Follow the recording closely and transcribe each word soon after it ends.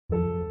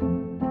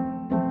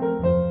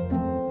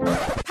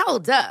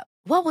Hold up.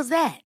 What was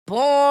that?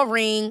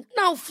 Boring.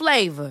 No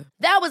flavor.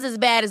 That was as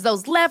bad as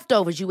those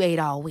leftovers you ate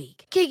all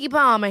week. Keke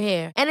Palmer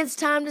here. And it's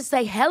time to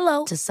say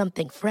hello to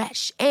something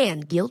fresh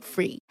and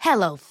guilt-free.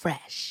 Hello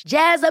Fresh.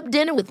 Jazz up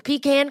dinner with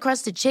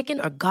pecan-crusted chicken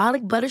or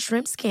garlic butter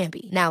shrimp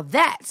scampi. Now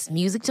that's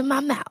music to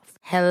my mouth.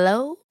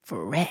 Hello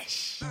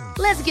Fresh.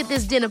 Let's get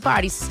this dinner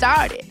party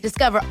started.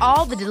 Discover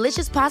all the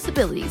delicious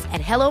possibilities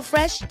at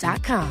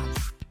hellofresh.com.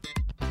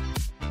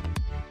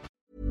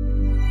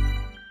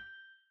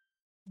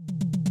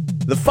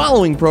 The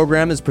following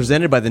program is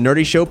presented by the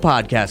Nerdy Show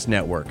Podcast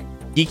Network,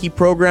 geeky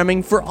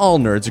programming for all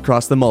nerds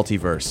across the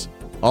multiverse.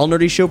 All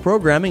Nerdy Show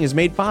programming is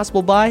made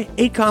possible by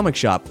A Comic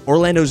Shop,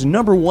 Orlando's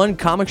 #1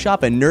 comic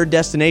shop and nerd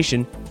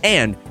destination,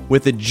 and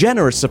with the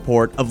generous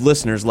support of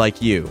listeners like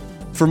you.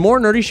 For more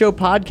Nerdy Show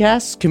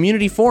podcasts,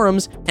 community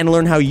forums, and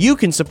learn how you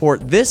can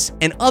support this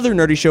and other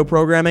Nerdy Show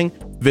programming,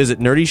 visit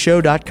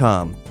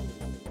nerdyshow.com.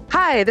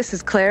 Hi, this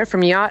is Claire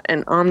from Yacht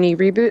and Omni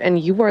Reboot, and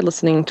you are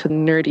listening to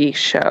Nerdy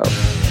Show.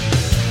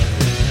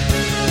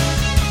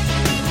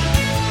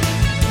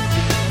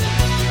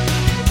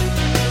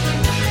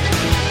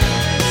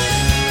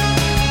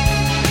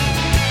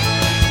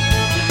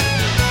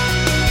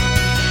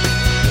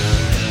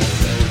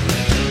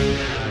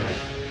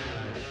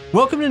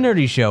 Welcome to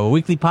Nerdy Show, a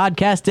weekly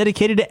podcast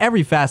dedicated to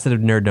every facet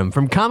of nerddom,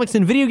 from comics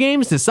and video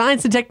games to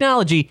science and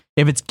technology.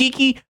 If it's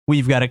geeky,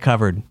 we've got it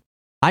covered.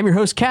 I'm your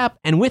host, Cap,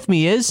 and with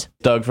me is...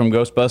 Doug from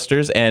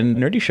Ghostbusters and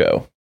Nerdy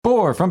Show.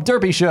 Boar from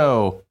Derpy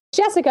Show.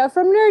 Jessica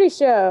from Nerdy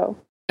Show.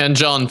 And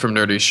John from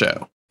Nerdy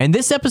Show. And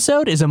this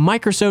episode is a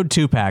Microsode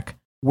 2-pack,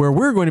 where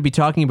we're going to be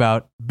talking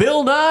about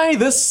Bill Nye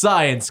the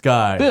Science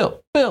Guy.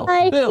 Bill.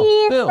 My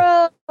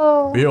hero.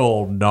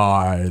 Bill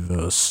Nye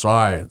the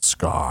Science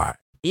Guy.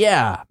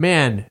 Yeah,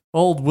 man,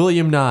 old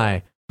William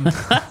Nye.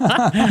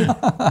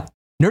 Nerdy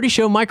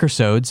Show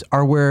Microsodes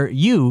are where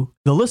you,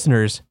 the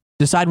listeners,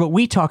 decide what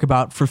we talk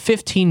about for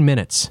 15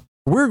 minutes.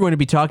 We're going to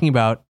be talking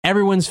about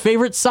everyone's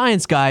favorite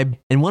science guy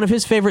and one of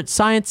his favorite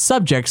science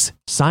subjects,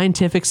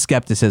 scientific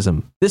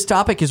skepticism. This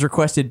topic is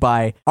requested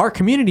by our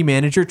community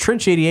manager,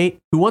 Trench88,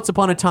 who once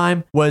upon a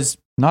time was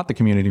not the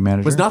community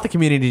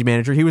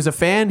manager. He was a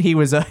fan. He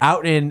was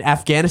out in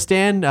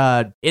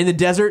Afghanistan, in the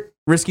desert,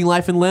 risking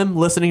life and limb,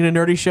 listening to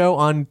Nerdy Show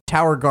on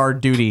tower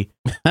guard duty.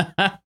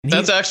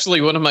 That's actually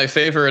one of my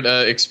favorite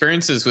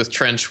experiences with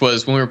Trench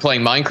was when we were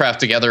playing Minecraft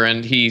together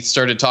and he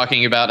started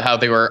talking about how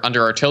they were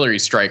under artillery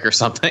strike or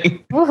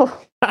something.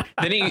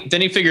 Then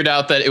he figured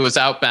out that it was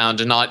outbound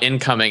and not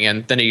incoming,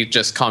 and then he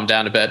just calmed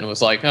down a bit and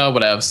was like, oh,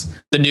 whatevs.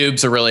 The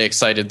noobs are really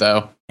excited,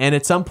 though. And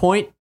at some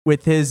point,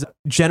 with his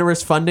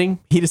generous funding,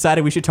 he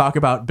decided we should talk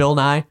about Bill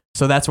Nye,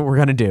 so that's what we're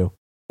going to do.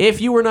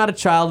 If you were not a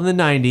child in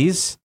the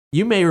 90s,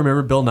 you may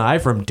remember Bill Nye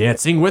from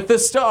Dancing with the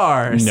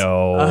Stars.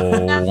 No.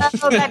 No,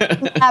 that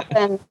didn't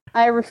happen.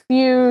 I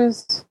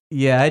refuse.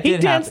 Yeah, it did. He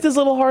danced his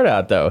little heart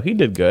out, though. He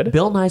did good.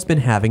 Bill Nye's been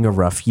having a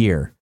rough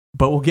year,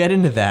 but we'll get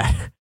into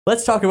that.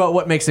 Let's talk about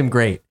what makes him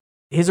great.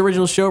 His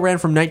original show ran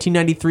from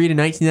 1993 to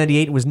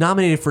 1998 and was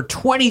nominated for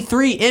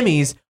 23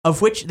 Emmys,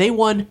 of which they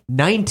won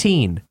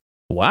 19.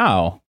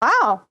 Wow.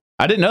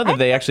 I didn't know that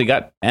they actually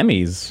got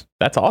Emmys.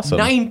 That's awesome.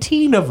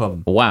 19 of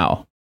them.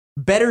 Wow.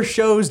 Better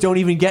shows don't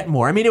even get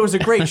more. I mean, it was a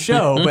great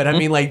show, but I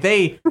mean, like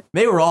they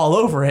were all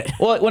over it.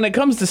 Well, when it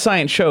comes to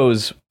science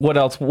shows, what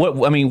else?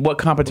 What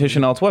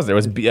competition else was there?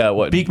 Was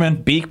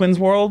Beakman's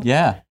World?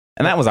 Yeah,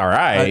 and that was all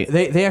right.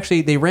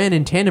 They ran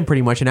in tandem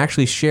pretty much and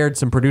actually shared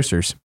some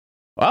producers.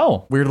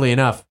 Oh, weirdly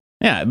enough.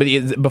 Yeah, but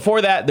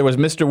before that, there was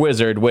Mr.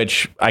 Wizard,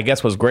 which I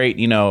guess was great.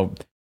 You know,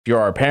 if you're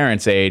our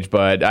parents' age,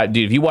 but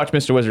dude, if you watch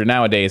Mr. Wizard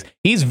nowadays,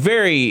 he's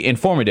very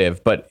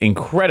informative, but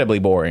incredibly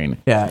boring.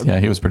 Yeah,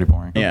 he was pretty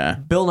boring. Yeah.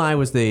 Bill Nye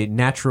was the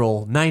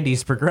natural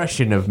 90s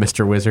progression of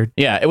Mr. Wizard.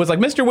 Yeah, it was like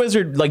Mr.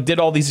 Wizard did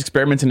all these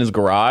experiments in his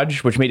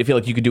garage, which made it feel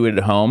like you could do it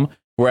at home.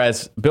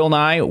 Whereas Bill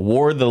Nye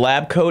wore the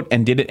lab coat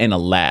and did it in a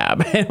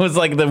lab. It was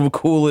like the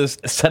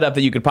coolest setup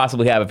that you could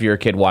possibly have if you're a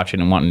kid watching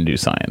and wanting to do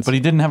science. But he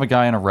didn't have a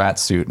guy in a rat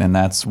suit, and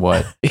that's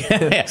what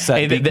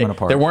set Beakman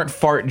apart. There weren't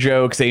fart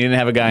jokes. They didn't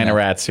have a guy in a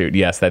rat suit.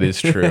 Yes, that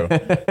is true.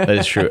 That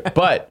is true.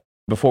 But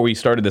before we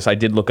started this, I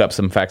did look up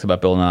some facts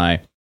about Bill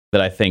Nye that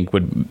I think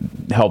would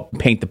help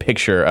paint the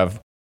picture of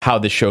how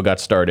this show got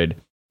started.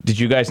 Did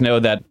you guys know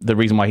that the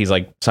reason why he's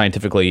like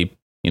scientifically,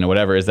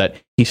 whatever, is that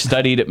he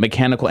studied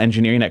mechanical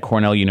engineering at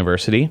Cornell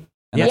University?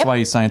 And that's why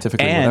he's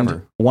scientifically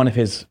whatever. One of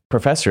his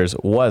professors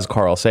was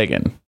Carl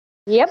Sagan.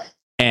 Yep.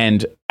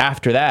 And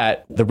after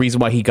that, the reason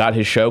why he got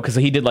his show, because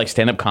he did like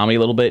stand-up comedy a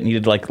little bit, and he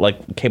did like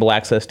cable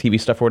access TV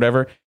stuff or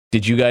whatever.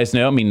 Did you guys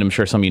know, I mean, I'm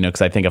sure some of you know,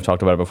 because I think I've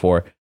talked about it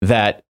before,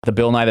 that the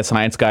Bill Nye the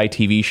Science Guy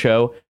TV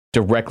show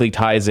directly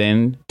ties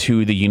in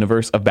to the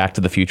universe of Back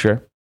to the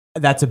Future?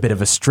 That's a bit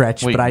of a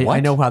stretch, but I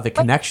know how the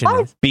connection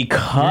is.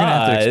 Because you're gonna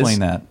have to explain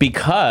that.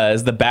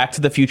 Because the Back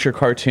to the Future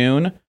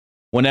cartoon,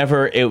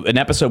 whenever an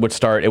episode would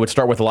start, it would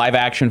start with live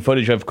action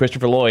footage of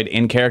Christopher Lloyd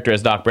in character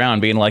as Doc Brown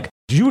being like,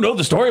 do you know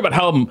the story about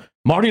how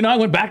Marty and I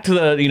went back to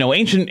the,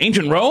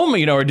 ancient Rome,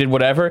 or did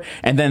whatever?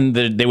 And then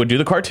they would do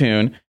the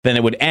cartoon. Then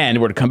it would end. It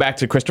would come back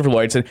to Christopher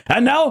Lloyd and say,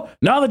 and now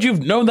that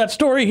you've known that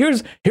story,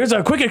 here's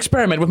a quick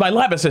experiment with my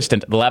lab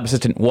assistant. The lab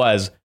assistant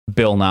was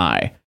Bill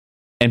Nye.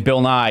 And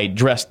Bill Nye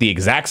dressed the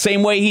exact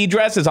same way he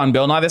dresses on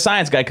Bill Nye the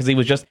Science Guy, because he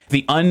was just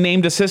the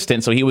unnamed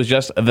assistant, so he was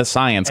just the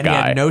science guy.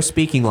 He had no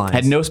speaking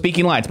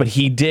lines. But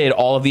he did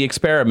all of the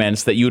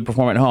experiments that you would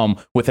perform at home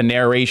with a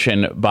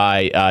narration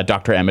by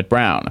Dr. Emmett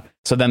Brown.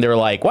 So then they were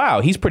like, wow,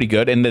 he's pretty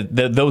good. And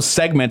those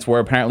segments were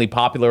apparently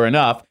popular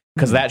enough,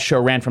 because that show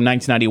ran from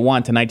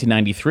 1991 to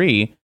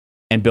 1993,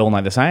 and Bill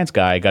Nye the Science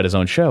Guy got his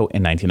own show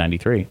in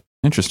 1993.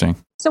 Interesting.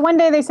 So one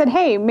day they said,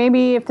 hey,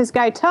 maybe if this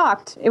guy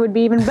talked, it would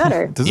be even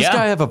better. Does this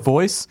guy have a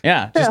voice?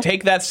 Yeah, just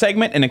take that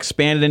segment and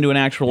expand it into an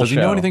actual show. Does he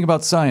know anything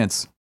about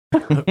science?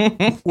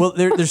 Well,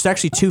 there's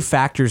actually two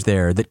factors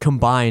there that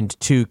combined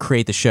to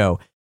create the show.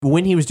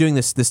 When he was doing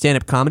the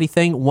stand-up comedy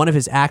thing, one of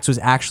his acts was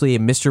actually a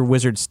Mr.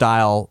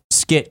 Wizard-style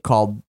skit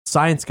called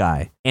Science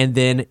Guy. And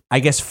then,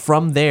 I guess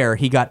from there,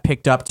 he got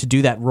picked up to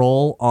do that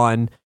role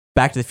on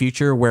Back to the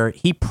Future, where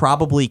he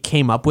probably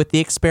came up with the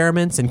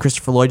experiments and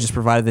Christopher Lloyd just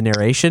provided the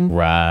narration.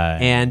 Right.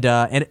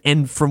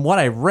 And from what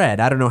I read,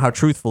 I don't know how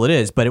truthful it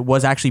is, but it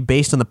was actually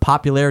based on the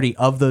popularity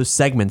of those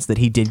segments that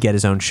he did get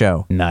his own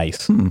show.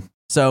 Nice.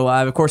 So,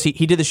 of course,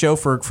 he did the show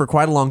for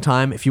quite a long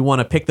time. If you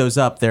want to pick those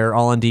up, they're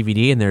all on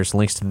DVD, and there's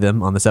links to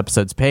them on this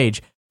episode's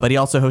page. But he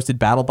also hosted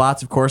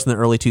BattleBots, of course, in the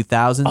early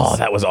 2000s. Oh,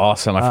 that was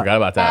awesome. I forgot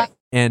about that.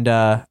 And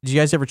did you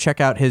guys ever check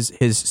out his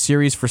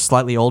series for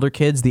slightly older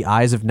kids, The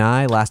Eyes of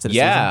Nye, lasted a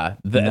season?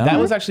 That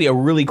was actually a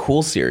really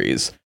cool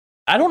series.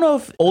 I don't know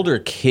if older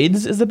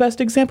kids is the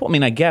best example. I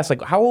mean, I guess,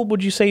 like, how old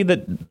would you say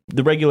that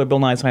the regular Bill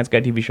Nye Science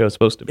Guy TV show is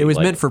supposed to be? It was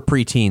meant for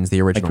preteens,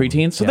 the original. Like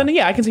preteens? So then,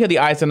 I can see how The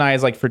Eyes of Nye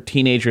is like for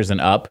teenagers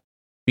and up,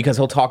 because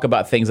he'll talk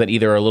about things that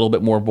either are a little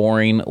bit more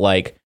boring,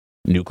 like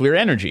nuclear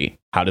energy.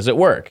 How does it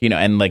work?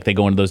 And like they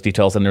go into those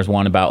details, and there's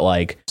one about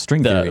like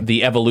string theory,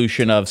 the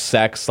evolution of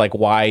sex. Like,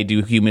 why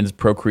do humans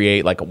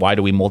procreate? Like, why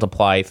do we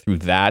multiply through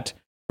that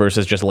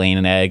versus just laying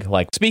an egg?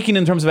 Like, speaking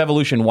in terms of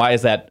evolution, why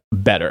is that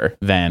better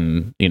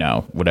than,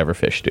 whatever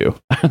fish do?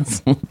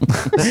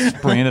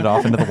 Spraying it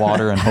off into the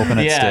water and hoping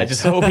it sticks.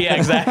 Just hope. Yeah,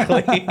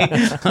 exactly.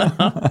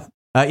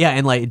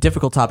 And like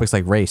difficult topics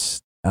like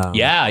race.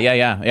 Yeah.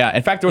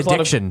 In fact, there was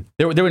addiction.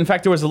 a lot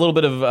of there was a little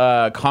bit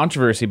of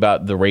controversy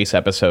about the race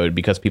episode,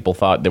 because people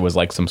thought there was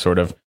like some sort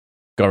of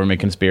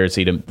government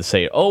conspiracy to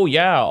say, oh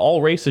yeah,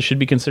 all races should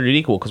be considered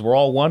equal because we're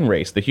all one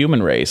race, the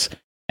human race.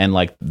 And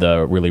like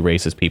the really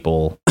racist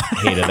people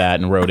hated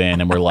that and wrote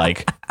in and were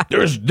like,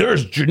 there's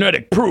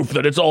genetic proof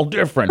that it's all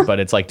different.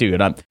 But it's like, dude,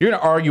 you're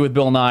gonna argue with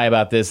Bill Nye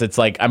about this. It's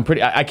like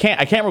I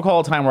can't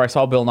recall a time where I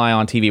saw Bill Nye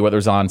on TV, whether it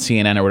was on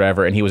CNN or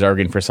whatever, and he was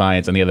arguing for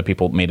science, and the other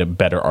people made a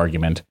better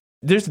argument.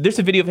 There's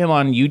a video of him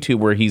on YouTube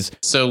where he's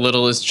so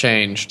little has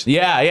changed.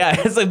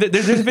 Yeah. It's like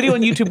there's a video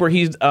on YouTube where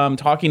he's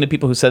talking to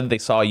people who said that they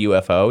saw a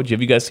UFO.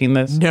 Have you guys seen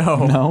this?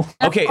 No.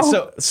 Okay,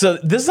 so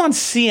this is on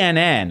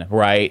CNN,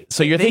 right?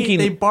 So you're thinking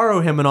they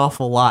borrow him an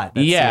awful lot.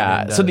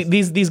 Yeah. So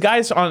these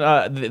guys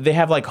on they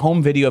have like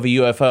home video of a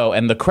UFO,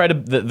 and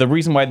the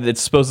reason why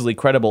it's supposedly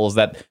credible is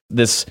that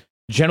this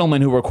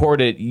gentleman who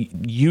recorded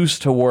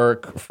used to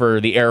work for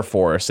the Air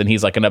Force, and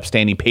he's like an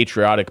upstanding,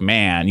 patriotic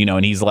man,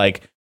 and he's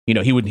like,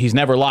 he's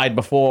never lied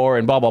before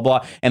and blah, blah,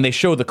 blah. And they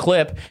show the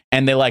clip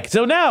and they're like,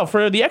 so now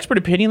for the expert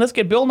opinion, let's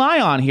get Bill Nye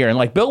on here. And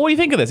like, Bill, what do you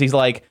think of this? He's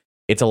like,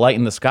 it's a light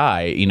in the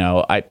sky.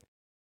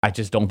 I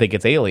just don't think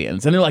it's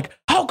aliens. And they're like,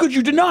 how could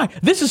you deny?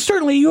 This is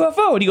certainly a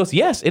UFO. And he goes,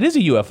 yes, it is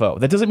a UFO.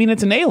 That doesn't mean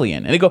it's an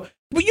alien. And they go,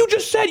 but you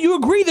just said you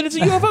agree that it's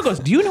a UFO. He goes,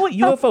 do you know what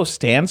UFO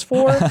stands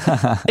for?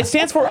 It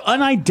stands for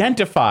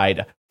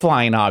unidentified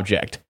flying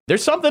object.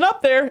 There's something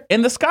up there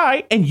in the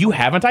sky, and you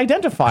haven't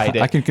identified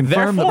it. I can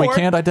confirm that we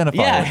can't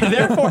identify it.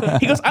 Therefore,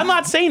 he goes, I'm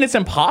not saying it's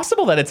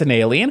impossible that it's an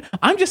alien.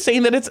 I'm just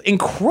saying that it's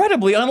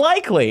incredibly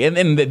unlikely. And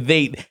then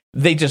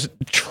they just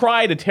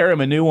try to tear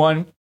him a new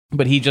one,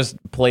 but he just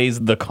plays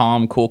the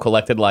calm, cool,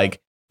 collected, like,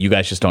 you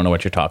guys just don't know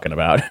what you're talking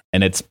about.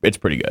 And it's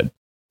pretty good.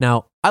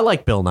 Now, I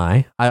like Bill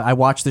Nye. I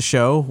watched the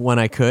show when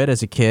I could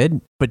as a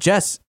kid, but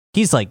Jess,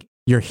 he's like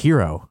your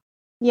hero.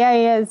 Yeah,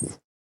 he is.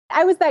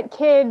 I was that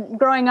kid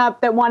growing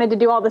up that wanted to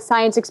do all the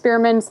science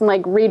experiments and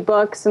like read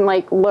books and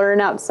like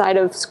learn outside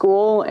of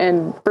school.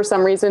 And for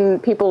some reason,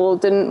 people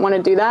didn't want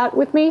to do that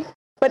with me.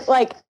 But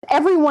like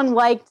everyone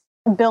liked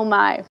Bill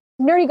Nye.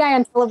 Nerdy guy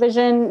on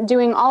television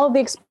doing all of the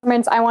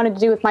experiments I wanted to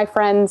do with my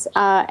friends.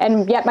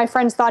 And yet my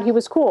friends thought he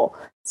was cool.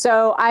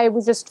 So I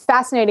was just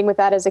fascinating with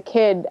that as a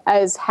kid,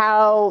 as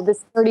how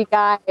this nerdy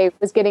guy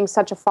was getting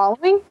such a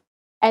following.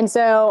 And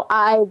so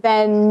I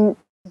then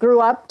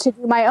grew up to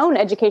do my own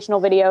educational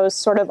videos,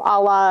 sort of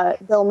a la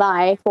Bill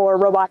Nye, for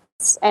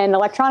robotics and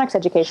electronics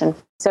education.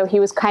 So he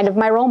was kind of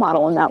my role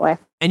model in that way.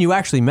 And you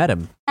actually met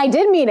him. I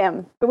did meet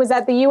him. It was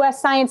at the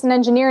U.S. Science and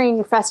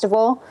Engineering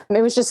Festival.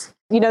 It was just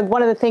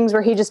One of the things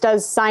where he just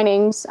does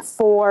signings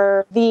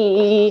for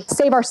the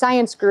Save Our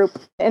Science group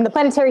in the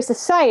Planetary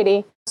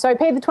Society. So I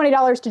paid the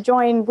 $20 to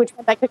join, which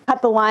meant I could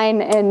cut the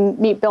line and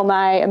meet Bill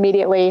Nye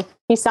immediately.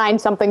 He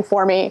signed something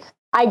for me.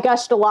 I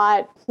gushed a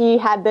lot. He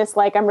had this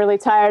I'm really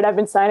tired. I've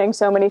been signing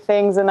so many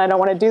things and I don't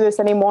want to do this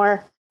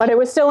anymore. But it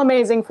was still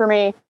amazing for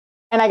me.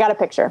 And I got a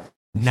picture.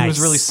 Nice. He was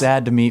really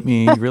sad to meet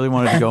me. He really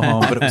wanted to go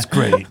home, but it was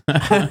great.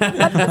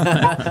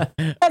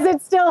 As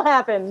it still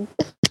happened.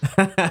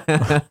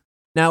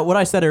 Now, what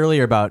I said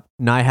earlier about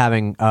Nye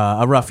having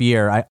a rough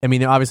year, I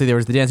mean, obviously there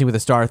was the Dancing with the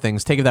Star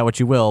things. Take of that what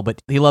you will,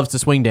 but he loves to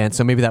swing dance,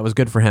 so maybe that was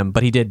good for him.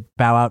 But he did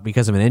bow out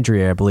because of an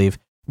injury, I believe.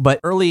 But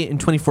early in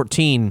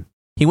 2014,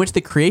 he went to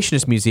the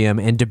Creationist Museum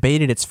and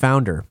debated its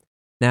founder.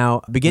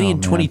 Now, beginning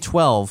in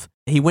 2012,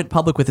 he went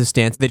public with his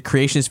stance that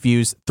creationist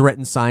views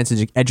threaten science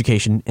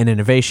education and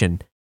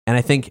innovation. And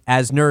I think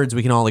as nerds,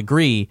 we can all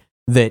agree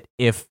that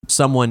if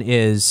someone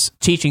is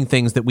teaching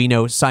things that we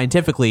know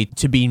scientifically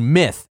to be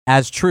myth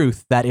as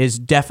truth, that is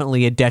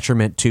definitely a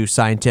detriment to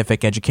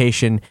scientific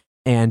education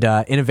and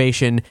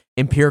innovation,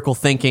 empirical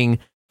thinking,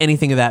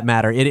 anything of that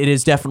matter. It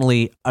is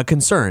definitely a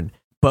concern.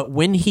 But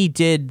when he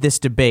did this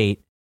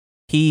debate,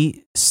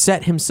 he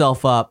set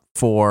himself up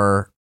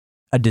for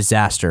a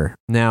disaster.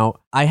 Now,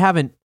 I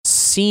haven't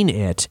seen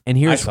it, and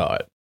I saw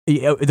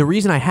it. The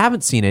reason I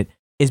haven't seen it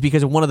is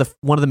because of one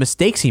of the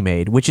mistakes he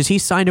made, which is he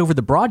signed over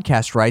the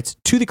broadcast rights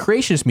to the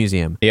Creationist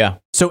Museum. Yeah.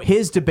 So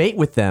his debate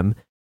with them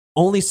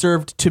only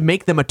served to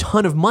make them a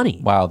ton of money.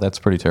 Wow, that's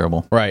pretty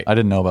terrible. Right. I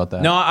didn't know about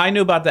that. No, I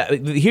knew about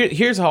that.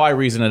 Here's how I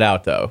reason it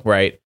out, though,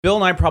 right? Bill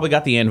Nye probably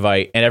got the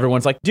invite, and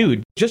everyone's like,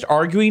 dude, just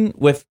arguing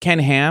with Ken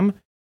Ham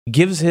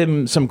gives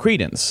him some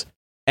credence.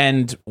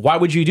 And why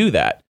would you do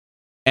that?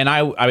 And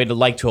I would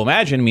like to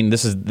imagine, I mean,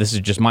 this is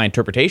just my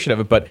interpretation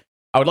of it, but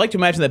I would like to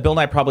imagine that Bill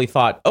Nye probably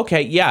thought,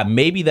 okay, yeah,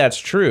 maybe that's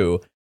true.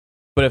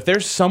 But if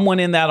there's someone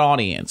in that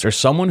audience or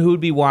someone who would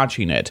be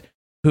watching it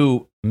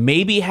who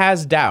maybe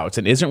has doubts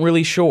and isn't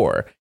really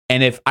sure,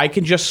 and if I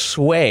can just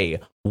sway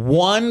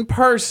one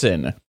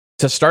person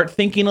to start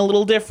thinking a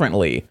little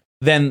differently,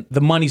 then the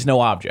money's no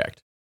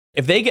object.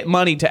 If they get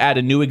money to add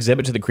a new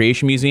exhibit to the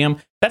Creation Museum,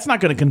 that's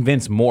not going to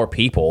convince more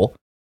people.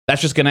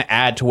 That's just going to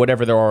add to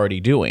whatever they're already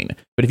doing.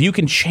 But if you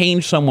can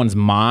change someone's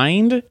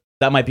mind,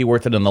 that might be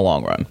worth it in the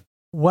long run.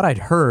 What I'd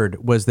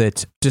heard was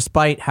that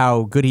despite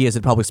how good he is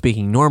at public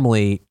speaking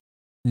normally,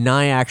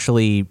 Nye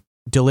actually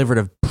delivered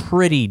a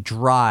pretty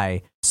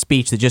dry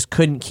speech that just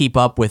couldn't keep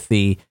up with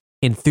the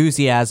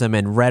enthusiasm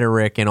and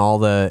rhetoric and all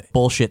the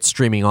bullshit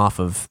streaming off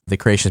of the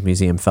Creationist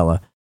Museum fella.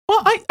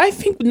 Well, I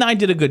think Nye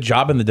did a good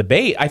job in the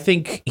debate. I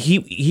think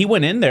he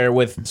went in there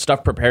with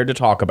stuff prepared to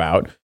talk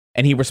about,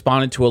 and he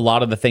responded to a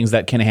lot of the things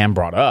that Ken Ham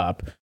brought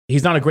up.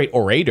 He's not a great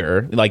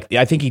orator.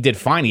 I think he did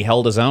fine. He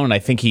held his own. I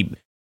think he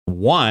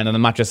won, and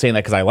I'm not just saying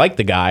that because I like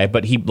the guy,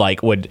 but he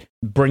would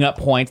bring up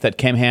points that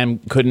Ken Ham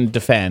couldn't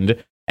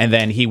defend, and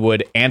then he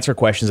would answer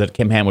questions that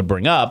Ken Ham would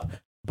bring up.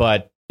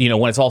 But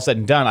when it's all said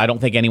and done, I don't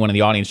think anyone in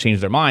the audience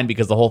changed their mind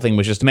because the whole thing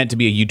was just meant to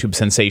be a YouTube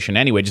sensation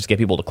anyway, just get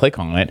people to click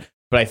on it.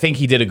 But I think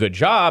he did a good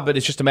job, but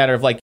it's just a matter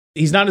of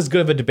he's not as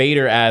good of a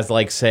debater as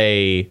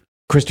say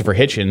Christopher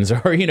Hitchens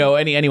or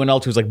anyone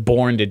else who's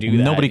born to do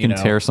that. Nobody can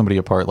tear somebody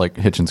apart like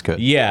Hitchens could.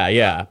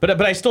 Yeah.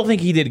 But I still think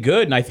he did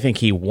good, and I think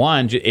he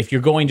won. If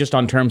you're going just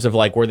on terms of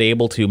were they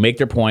able to make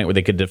their point, where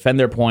they could defend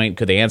their point,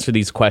 could they answer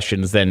these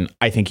questions, then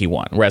I think he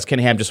won. Whereas Ken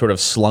Ham just sort of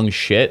slung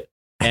shit,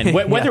 and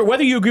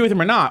whether you agree with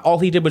him or not, all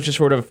he did was just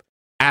sort of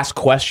ask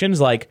questions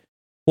like,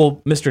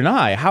 well, Mr.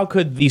 Nye, how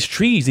could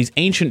these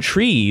ancient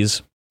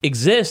trees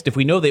exist if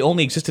we know they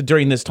only existed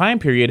during this time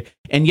period,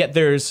 and yet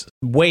there's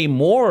way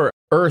more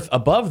Earth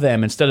above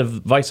them instead of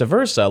vice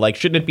versa?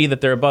 Shouldn't it be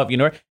that they're above,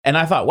 And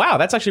I thought, wow,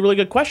 that's actually a really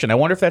good question. I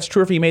wonder if that's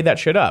true, if he made that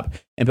shit up.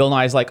 And Bill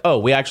Nye's like, oh,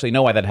 we actually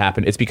know why that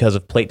happened. It's because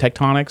of plate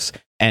tectonics,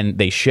 and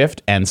they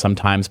shift, and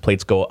sometimes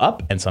plates go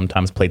up, and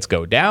sometimes plates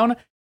go down,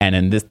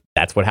 and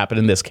that's what happened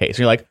in this case. And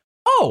you're like,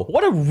 oh,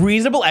 what a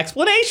reasonable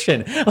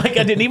explanation. I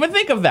didn't even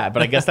think of that,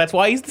 but I guess that's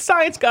why he's the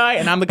science guy,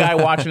 and I'm the guy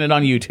watching it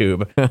on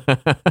YouTube.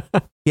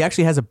 He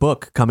actually has a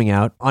book coming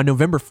out on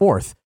November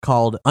 4th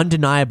called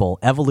Undeniable: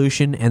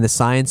 Evolution and the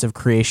Science of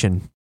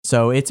Creation.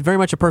 So it's very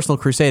much a personal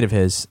crusade of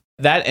his.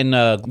 That and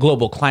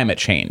global climate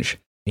change.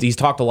 He's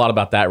talked a lot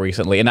about that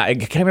recently. And I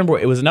can't remember,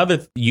 it was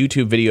another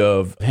YouTube video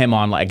of him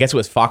on, I guess it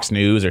was Fox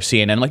News or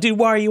CNN. Dude,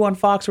 why are you on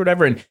Fox or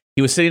whatever? And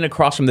he was sitting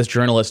across from this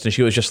journalist, and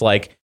she was just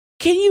like,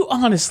 can you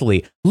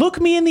honestly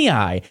look me in the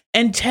eye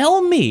and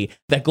tell me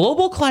that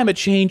global climate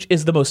change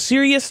is the most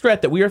serious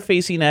threat that we are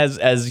facing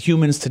as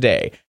humans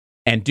today?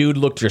 And dude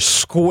looked her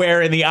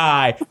square in the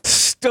eye,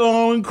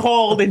 stone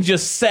cold, and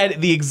just said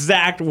the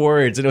exact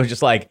words. And it was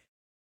just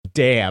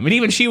damn. And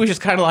even she was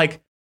just kind of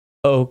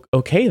oh,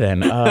 okay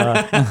then.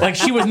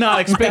 She was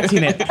not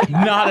expecting it.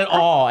 Not at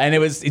all. And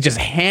it just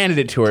handed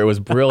it to her. It was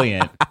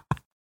brilliant.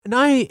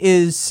 Nye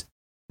is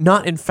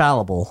not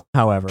infallible,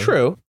 however.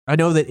 True. I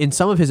know that in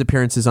some of his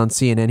appearances on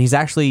CNN, he's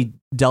actually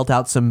dealt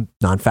out some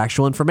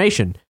non-factual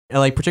information.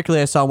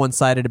 Particularly, I saw one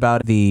cited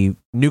about the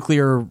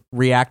nuclear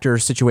reactor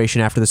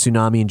situation after the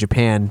tsunami in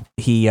Japan.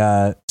 He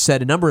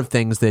said a number of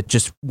things that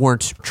just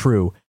weren't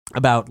true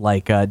about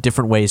like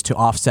different ways to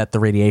offset the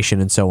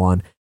radiation and so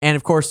on. And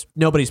of course,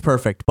 nobody's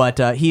perfect,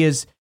 but he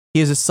is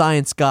a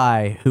science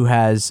guy who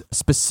has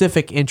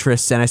specific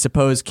interests and I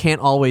suppose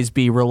can't always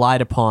be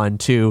relied upon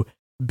to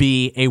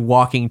be a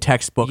walking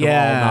textbook of all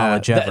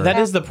knowledge ever. That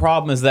is the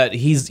problem, is that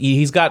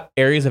he's got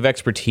areas of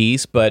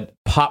expertise, but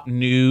pop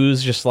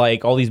news, just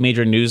like all these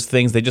major news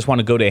things, they just want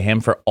to go to him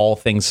for all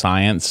things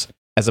science,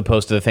 as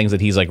opposed to the things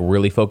that he's like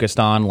really focused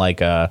on, like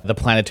the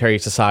Planetary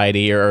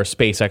Society or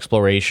space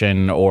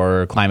exploration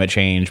or climate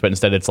change. But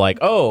instead it's like,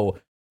 oh,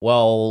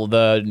 well,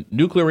 the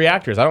nuclear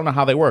reactors, I don't know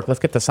how they work.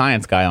 Let's get the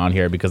science guy on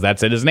here because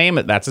that's his name.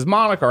 That's his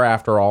moniker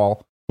after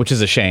all, which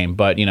is a shame.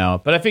 But,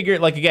 but I figure,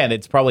 like, again,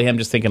 it's probably him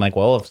just thinking like,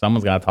 well, if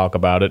someone's got to talk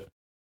about it,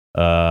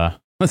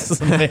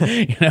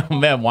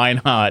 man, why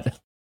not?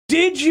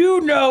 Did you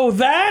know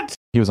that?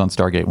 He was on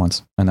Stargate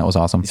once, and that was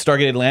awesome.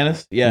 Stargate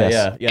Atlantis?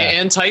 Yeah.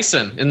 And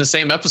Tyson in the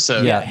same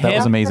episode. Yeah, that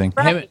was amazing.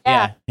 Him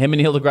and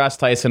Neil deGrasse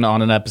Tyson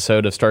on an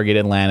episode of Stargate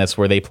Atlantis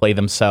where they play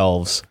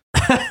themselves.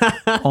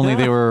 Only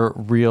they were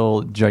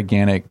real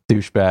gigantic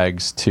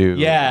douchebags to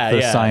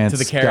the science to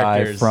the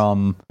characters guy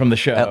from the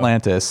show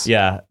Atlantis.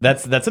 Yeah,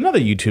 that's another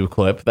YouTube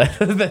clip.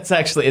 That's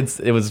actually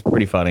it was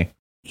pretty funny.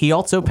 He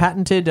also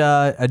patented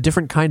a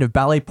different kind of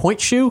ballet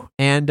point shoe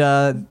and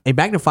a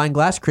magnifying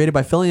glass created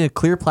by filling a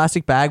clear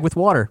plastic bag with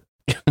water.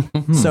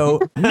 So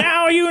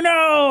now you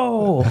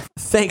know.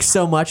 Thanks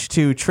so much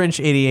to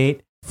Trench88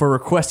 for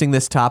requesting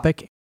this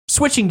topic.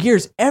 Switching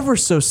gears ever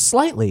so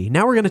slightly,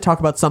 now we're going to talk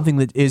about something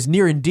that is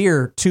near and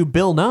dear to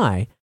Bill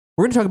Nye.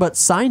 We're going to talk about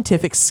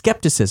scientific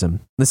skepticism.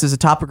 This is a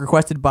topic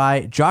requested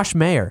by Josh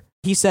Mayer.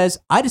 He says,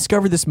 I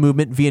discovered this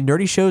movement via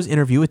Nerdy Show's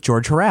interview with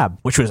George Harab,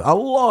 which was a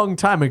long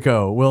time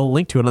ago. We'll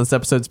link to it on this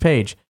episode's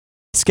page.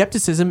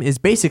 Skepticism is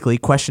basically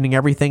questioning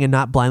everything and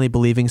not blindly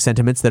believing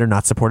sentiments that are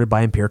not supported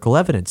by empirical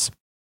evidence.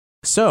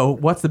 So,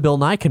 what's the Bill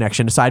Nye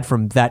connection, aside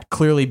from that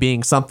clearly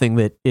being something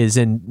that is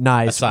in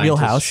Nye's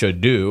wheelhouse?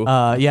 Should do.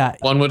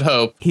 One would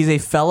hope. He's a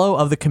fellow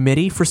of the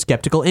Committee for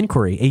Skeptical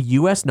Inquiry, a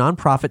U.S.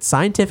 nonprofit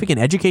scientific and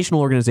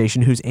educational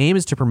organization whose aim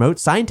is to promote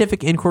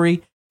scientific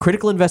inquiry,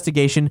 critical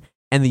investigation,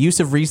 and the use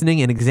of reasoning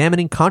in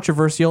examining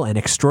controversial and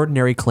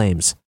extraordinary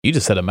claims. You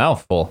just said a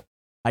mouthful.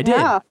 I did.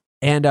 Yeah.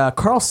 And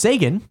Carl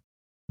Sagan,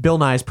 Bill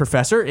Nye's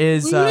professor,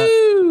 is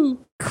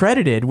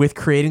credited with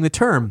creating the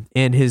term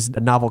in his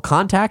novel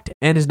Contact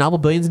and his novel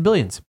Billions and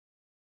Billions.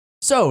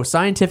 So,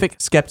 scientific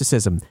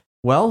skepticism.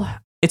 Well,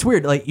 it's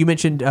weird. Like you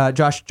mentioned,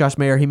 Josh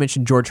Mayer, he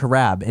mentioned George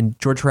Harab, and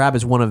George Harab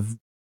is one of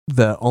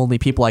the only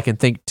people I can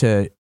think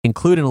to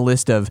include in a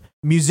list of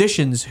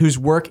musicians whose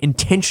work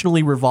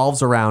intentionally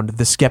revolves around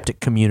the skeptic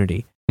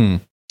community.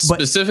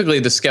 Specifically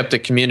the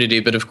skeptic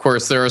community, but of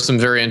course there are some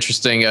very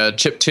interesting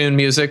chiptune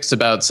musics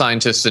about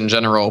scientists in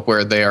general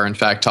where they are in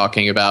fact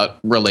talking about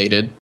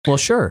related. Well,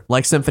 sure,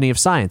 like Symphony of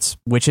Science,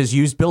 which has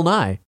used Bill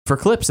Nye for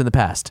clips in the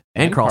past,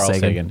 and Carl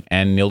Sagan.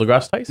 And Neil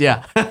deGrasse Tyson.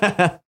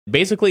 Yeah.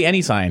 Basically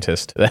any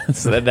scientist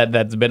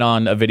that's been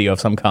on a video of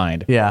some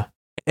kind. Yeah.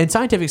 And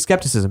scientific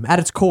skepticism, at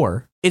its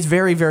core, is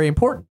very, very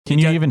important. Can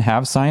you even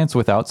have science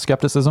without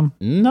skepticism?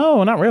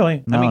 No, not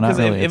really. No, not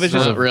really. It was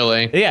just not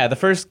really. Yeah, the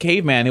first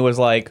caveman who was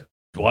like,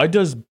 why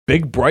does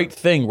big bright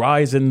thing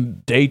rise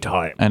in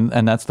daytime?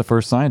 And that's the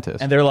first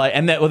scientist. And they're like,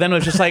 then it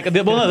was just like,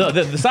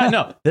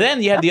 no.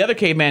 Then you had the other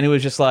caveman who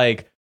was just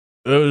like,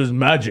 it was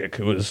magic.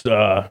 It was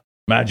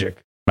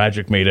magic.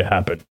 Magic made it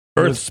happen.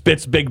 Earth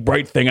spits big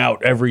bright thing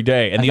out every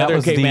day. And the other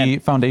was caveman, the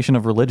foundation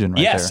of religion,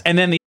 right? Yes, there. and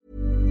then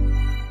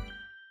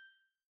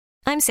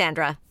I'm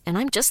Sandra, and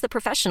I'm just the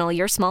professional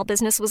your small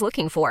business was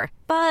looking for.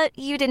 But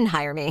you didn't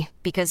hire me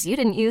because you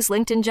didn't use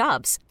LinkedIn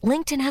Jobs.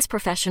 LinkedIn has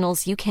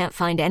professionals you can't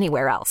find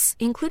anywhere else,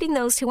 including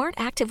those who aren't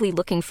actively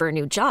looking for a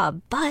new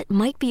job, but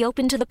might be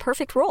open to the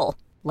perfect role,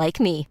 like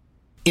me.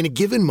 In a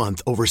given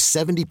month, over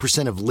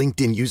 70% of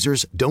LinkedIn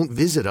users don't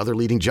visit other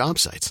leading job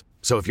sites.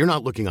 So if you're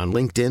not looking on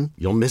LinkedIn,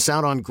 you'll miss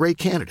out on great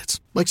candidates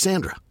like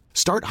Sandra.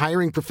 Start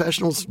hiring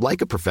professionals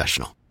like a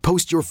professional.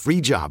 Post your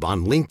free job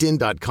on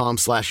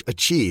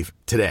linkedin.com/achieve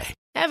today.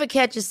 Ever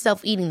catch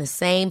yourself eating the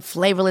same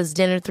flavorless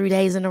dinner 3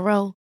 days in a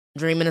row?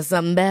 Dreaming of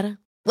something better?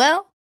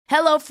 Well,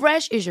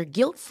 HelloFresh is your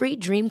guilt-free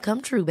dream come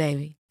true,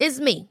 baby.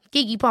 It's me,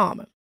 Keke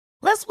Palmer.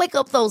 Let's wake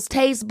up those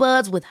taste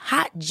buds with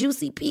hot,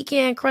 juicy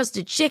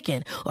pecan-crusted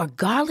chicken or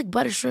garlic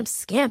butter shrimp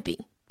scampi.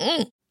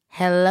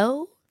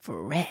 Hello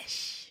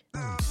Fresh.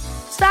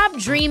 Stop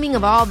dreaming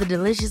of all the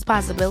delicious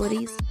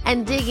possibilities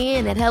and dig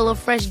in at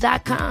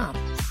HelloFresh.com.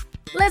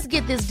 Let's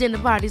get this dinner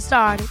party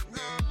started.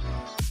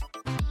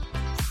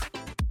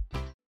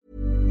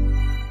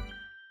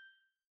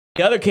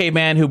 the other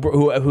caveman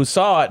who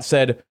saw it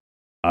said,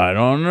 I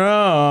don't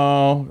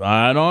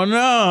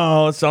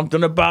know.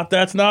 Something about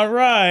that's not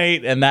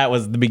right. And that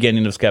was the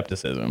beginning of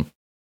skepticism.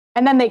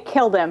 And then they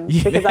killed him.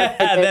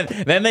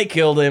 Because then they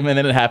killed him, and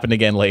then it happened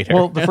again later.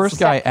 Well, the first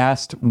guy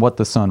asked what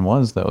the sun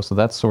was, though, so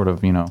that's sort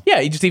of, Yeah,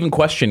 you just even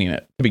questioning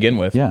it to begin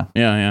with.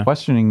 Yeah.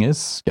 Questioning is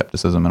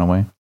skepticism in a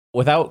way.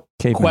 Without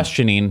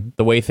questioning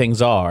the way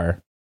things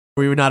are,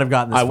 we would not have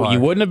gotten this far. You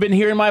wouldn't have been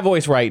hearing my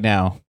voice right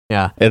now.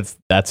 Yeah. It's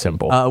that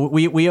simple.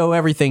 We owe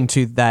everything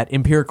to that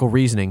empirical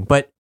reasoning.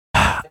 But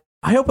I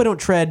hope I don't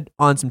tread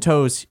on some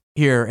toes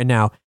here and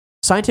now.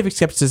 Scientific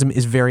skepticism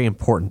is very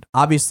important.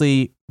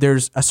 Obviously,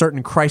 there's a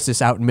certain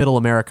crisis out in middle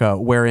America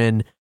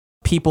wherein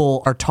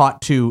people are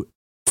taught to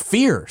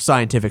fear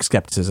scientific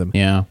skepticism.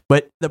 Yeah.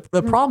 But the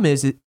problem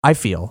is, I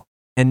feel,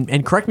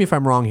 and correct me if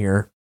I'm wrong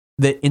here,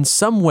 that in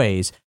some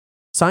ways,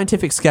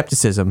 scientific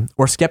skepticism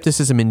or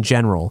skepticism in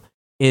general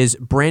is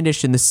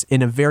brandished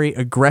in a very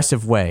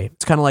aggressive way.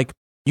 It's kind of like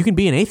you can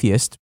be an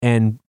atheist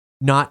and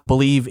not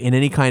believe in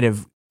any kind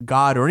of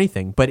God or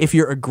anything. But if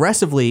you're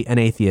aggressively an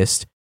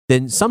atheist,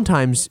 then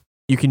sometimes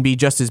you can be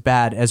just as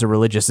bad as a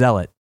religious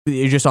zealot.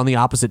 You're just on the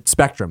opposite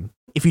spectrum.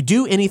 If you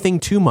do anything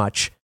too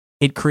much,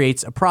 it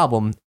creates a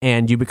problem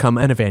and you become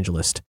an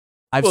evangelist.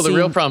 The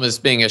real problem is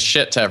being a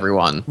shit to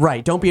everyone.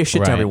 Right. Don't be a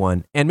shit to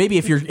everyone. And maybe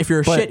if you're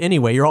a shit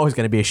anyway, you're always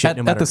going to be a shit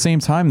no matter. At the same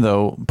time,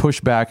 though, push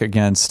back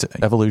against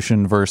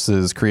evolution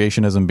versus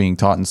creationism being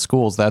taught in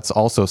schools, that's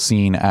also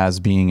seen as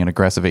being an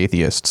aggressive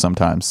atheist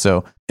sometimes.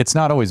 So it's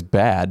not always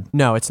bad.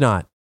 No, it's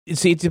not.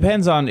 See, it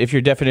depends on if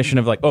your definition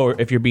of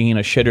if you're being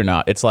a shit or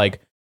not. It's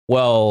like,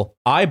 well,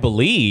 I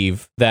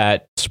believe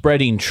that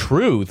spreading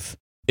truth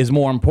is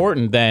more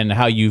important than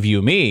how you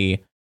view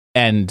me.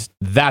 And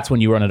that's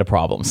when you run into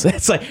problems.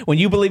 It's like when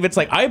you believe, it's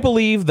like, I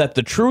believe that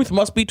the truth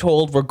must be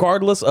told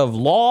regardless of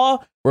law,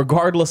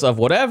 regardless of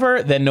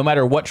whatever, then no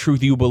matter what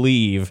truth you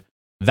believe,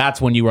 that's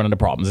when you run into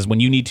problems, is when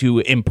you need to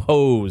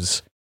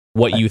impose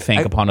what you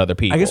think upon other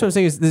people. I guess what I'm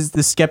saying is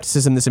this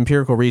skepticism, this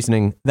empirical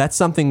reasoning, that's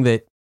something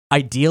that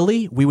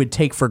ideally we would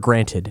take for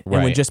granted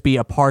and would just be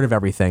a part of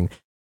everything.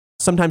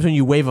 Sometimes when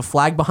you wave a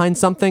flag behind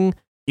something,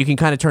 you can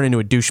kind of turn into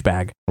a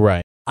douchebag.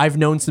 Right. I've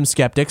known some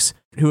skeptics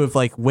who have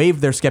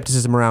waved their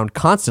skepticism around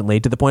constantly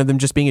to the point of them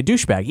just being a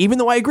douchebag, even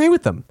though I agree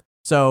with them.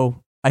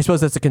 So I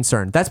suppose that's a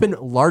concern. That's been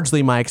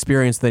largely my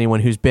experience with anyone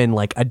who's been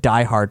a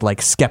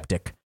diehard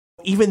skeptic,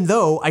 even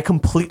though I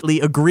completely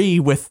agree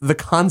with the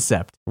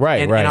concept.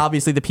 Right, and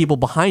obviously the people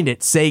behind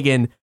it,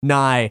 Sagan,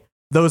 Nye,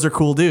 those are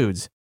cool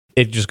dudes.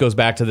 It just goes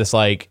back to this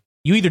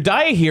you either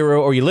die a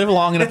hero or you live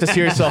long enough to see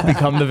yourself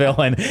become the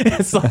villain.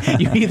 It's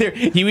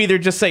like you either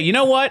just say, you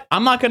know what,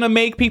 I'm not going to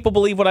make people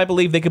believe what I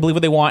believe. They can believe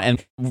what they want,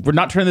 and we're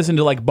not turning this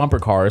into bumper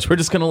cars. We're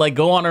just going to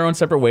go on our own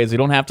separate ways. We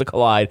don't have to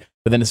collide.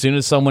 But then as soon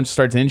as someone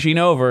starts inching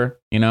over,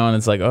 and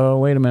it's like, oh,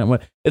 wait a minute.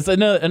 What? It's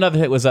another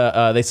hit was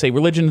they say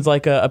religion is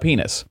like a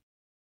penis.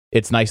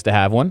 It's nice to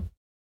have one.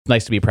 It's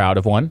nice to be proud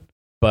of one,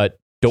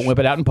 but don't whip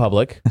it out in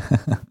public,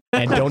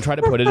 and don't try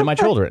to put it in my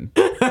children.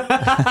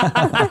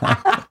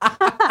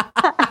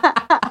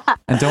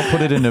 And don't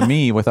put it into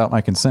me without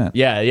my consent.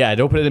 Yeah.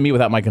 Don't put it in me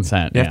without my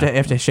consent. You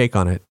have to shake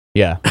on it.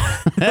 Yeah.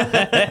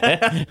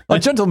 A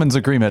gentleman's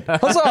agreement.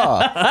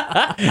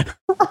 Huzzah!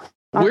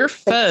 We're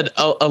fed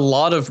a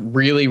lot of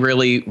really,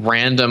 really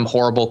random,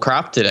 horrible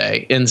crap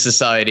today in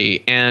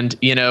society. And,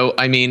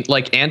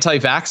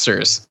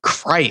 anti-vaxxers.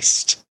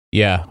 Christ.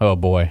 Yeah. Oh,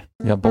 boy.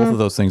 Yeah, both of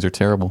those things are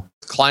terrible.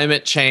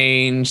 Climate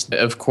change,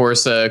 of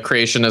course,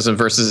 creationism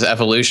versus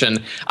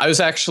evolution. I was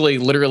actually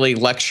literally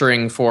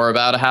lecturing for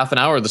about a half an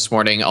hour this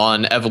morning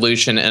on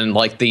evolution and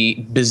the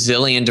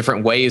bazillion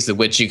different ways in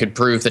which you could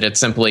prove that it's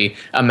simply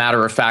a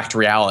matter of fact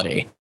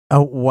reality.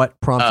 Oh, what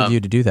prompted you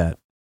to do that?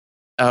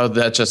 Oh,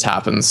 that just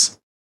happens.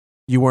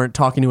 You weren't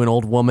talking to an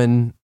old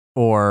woman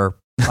or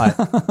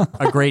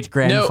a great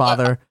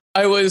grandfather? No,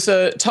 I was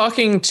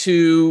talking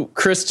to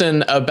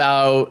Kristen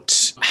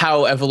about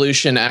how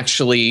evolution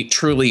actually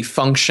truly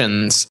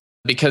functions,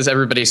 because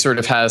everybody sort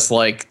of has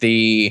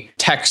the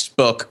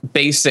textbook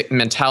basic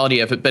mentality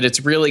of it, but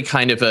it's really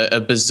kind of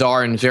a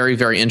bizarre and very,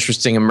 very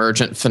interesting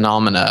emergent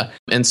phenomena.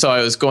 And so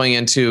I was going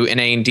into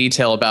inane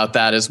detail about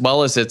that, as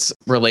well as its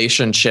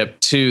relationship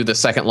to the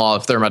second law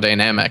of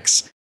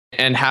thermodynamics,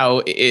 and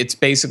how it's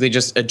basically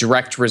just a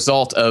direct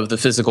result of the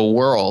physical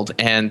world,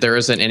 and there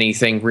isn't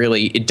anything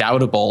really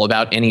doubtable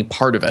about any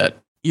part of it.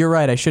 You're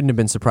right. I shouldn't have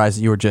been surprised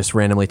that you were just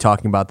randomly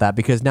talking about that,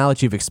 because now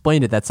that you've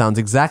explained it, that sounds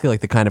exactly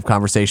like the kind of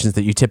conversations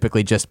that you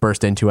typically just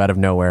burst into out of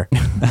nowhere.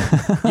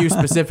 You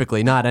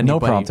specifically, not anybody. No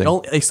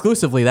prompting.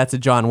 Exclusively, that's a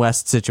John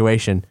West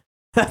situation.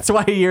 That's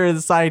why you're the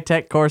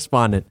SciTech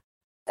correspondent.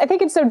 I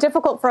think it's so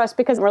difficult for us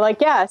because we're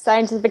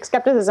scientific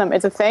skepticism,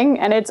 it's a thing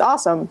and it's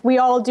awesome. We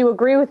all do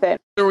agree with it.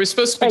 Are we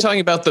supposed to be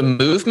talking about the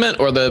movement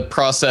or the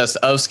process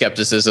of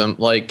skepticism?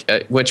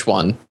 Which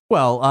one?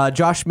 Well,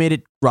 Josh made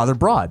it rather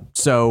broad,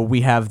 so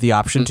we have the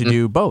option to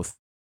do both.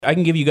 I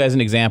can give you guys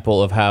an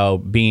example of how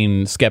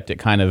being skeptic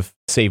kind of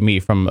saved me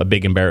from a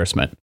big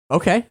embarrassment.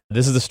 Okay.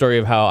 This is the story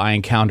of how I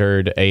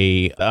encountered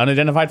an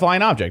unidentified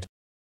flying object.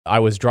 I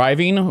was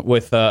driving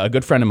with a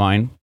good friend of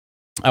mine.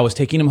 I was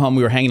taking him home.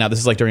 We were hanging out.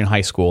 This is during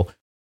high school.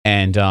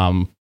 And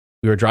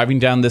we were driving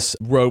down this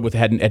road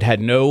it had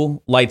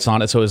no lights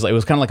on it. So it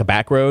was kind of like a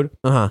back road.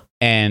 Uh-huh.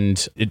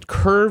 And it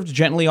curved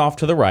gently off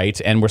to the right,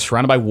 and we're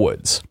surrounded by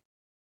woods.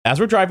 As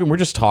we're driving, we're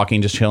just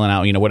talking, just chilling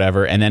out,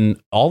 whatever. And then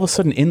all of a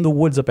sudden in the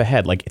woods up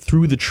ahead,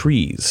 through the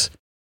trees,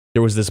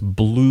 there was this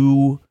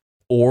blue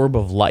orb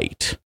of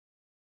light.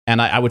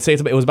 And I would say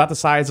it was about the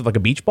size of a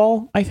beach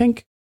ball, I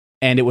think.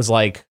 and it was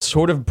like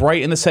sort of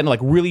bright in the center, like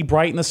really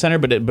bright in the center,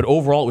 but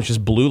overall it was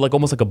just blue, like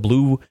almost like a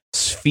blue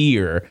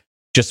sphere,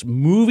 just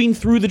moving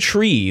through the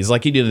trees,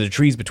 like you did the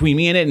trees between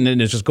me and it, and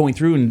then it's just going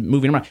through and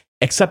moving around.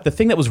 Except the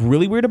thing that was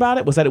really weird about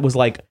it was that it was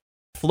like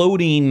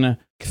floating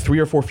 3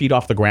 or 4 feet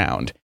off the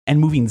ground and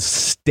moving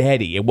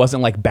steady. It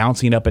wasn't like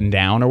bouncing up and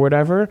down or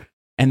whatever.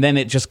 And then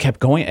it just kept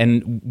going,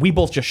 and we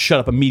both just shut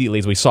up immediately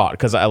as we saw it,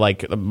 because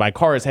my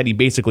car is heading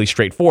basically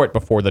straight for it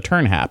before the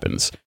turn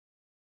happens,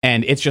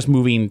 and it's just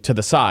moving to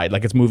the side,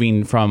 like it's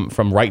moving from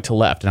right to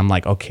left. And I'm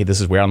like, okay, this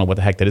is weird. I don't know what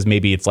the heck that is.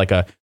 Maybe it's like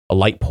a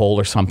light pole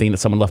or something that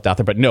someone left out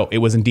there. But no, it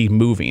was indeed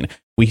moving.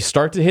 We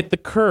start to hit the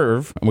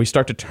curve, and we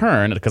start to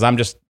turn, because I'm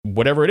just,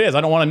 whatever it is,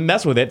 I don't want to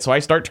mess with it, so I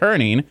start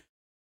turning,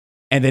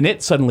 and then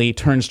it suddenly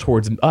turns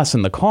towards us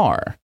in the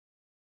car,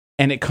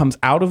 and it comes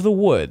out of the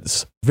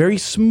woods, very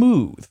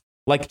smooth,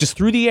 like just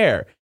through the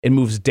air. It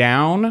moves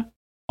down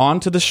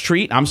onto the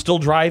street. I'm still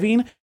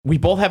driving. We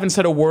both haven't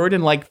said a word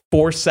in like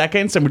 4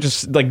 seconds, and we're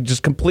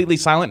just completely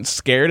silent and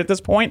scared at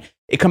this point.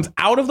 It comes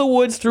out of the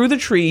woods, through the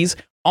trees,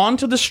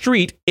 onto the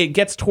street. It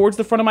gets towards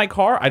the front of my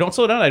car. I don't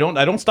slow down. I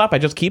don't stop. I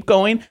just keep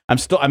going.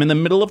 I'm in the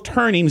middle of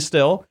turning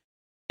still.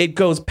 It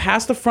goes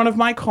past the front of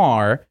my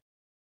car.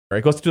 Or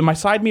it goes to my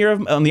side mirror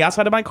on the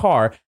outside of my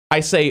car. I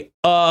say,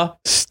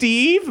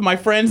 Steve, my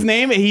friend's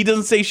name. And he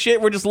doesn't say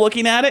shit. We're just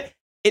looking at it.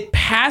 It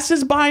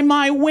passes by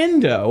my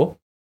window,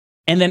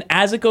 and then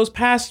as it goes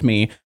past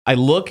me, I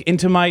look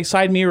into my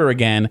side mirror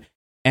again,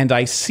 and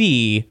I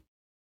see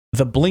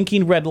the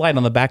blinking red light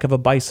on the back of a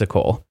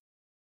bicycle,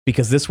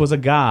 because this was a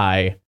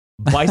guy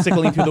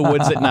bicycling through the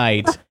woods at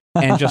night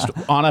and just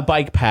on a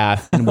bike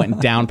path and went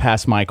down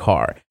past my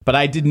car. But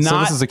I did not... So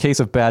this is a case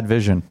of bad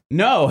vision.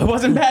 No, it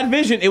wasn't bad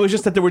vision. It was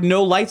just that there were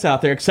no lights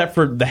out there except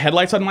for the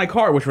headlights on my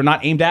car, which were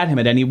not aimed at him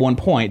at any one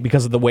point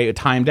because of the way it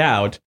timed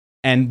out.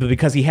 And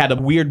because he had a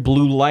weird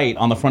blue light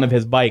on the front of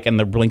his bike and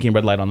the blinking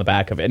red light on the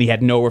back of it. And he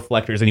had no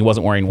reflectors, and he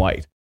wasn't wearing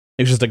white.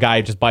 It was just a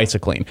guy just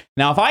bicycling.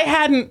 Now, if I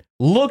hadn't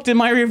looked in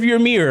my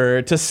rearview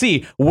mirror to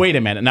see, wait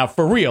a minute, now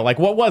for real, like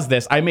what was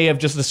this? I may have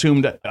just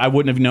assumed I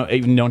wouldn't have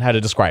even known how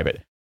to describe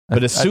it.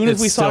 But as soon as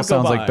we saw it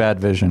go by, sounds like bad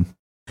vision.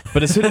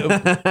 But as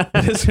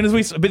soon as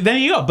we, but then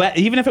you go. But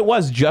even if it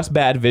was just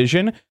bad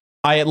vision,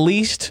 I at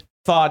least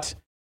thought,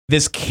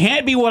 this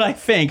can't be what I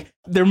think.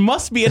 There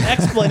must be an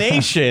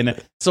explanation.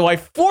 So I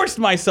forced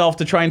myself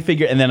to try and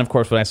figure. And then, of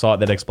course, when I saw it,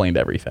 that explained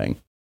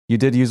everything. You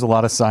did use a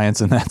lot of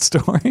science in that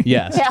story.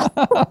 Yes. Yeah.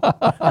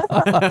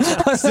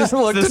 I just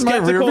looked in my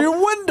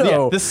rearview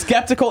window. Yeah, the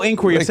skeptical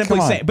inquiry of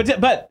simply saying,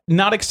 but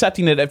not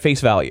accepting it at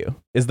face value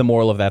is the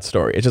moral of that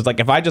story. It's just like,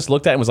 if I just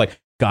looked at it and was like,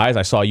 guys,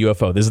 I saw a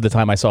UFO. This is the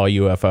time I saw a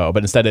UFO.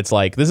 But instead, it's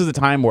like, this is the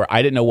time where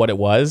I didn't know what it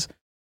was.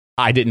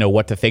 I didn't know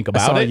what to think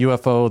about it. I saw a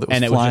UFO that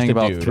was flying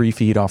about 3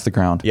 feet off the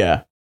ground.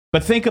 Yeah.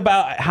 But think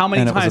about how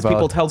many times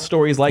people tell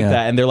stories like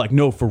that, and they're like,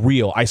 no, for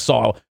real, I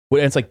saw.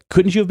 And it's like,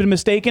 couldn't you have been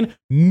mistaken?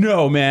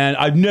 No, man,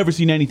 I've never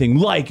seen anything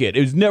like it.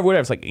 It was never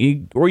whatever. It's like,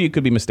 or you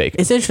could be mistaken.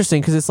 It's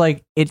interesting because it's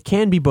like, it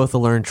can be both a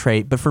learned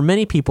trait, but for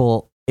many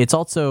people, it's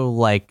also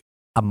like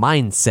a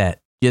mindset.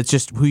 It's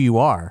just who you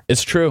are.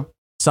 It's true.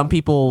 Some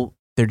people,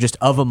 they're just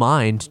of a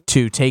mind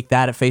to take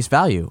that at face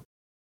value.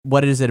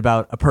 What is it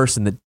about a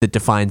person that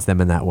defines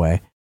them in that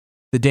way?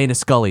 The Dana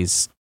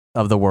Scullys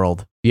of the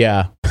world.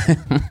 Yeah.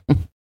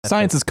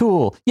 Science is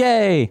cool.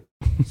 Yay.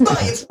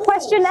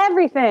 Question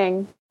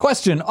everything.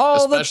 Question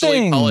all the things.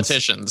 Especially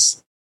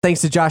politicians.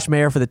 Thanks to Josh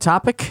Mayer for the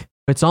topic.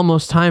 It's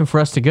almost time for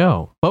us to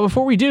go. But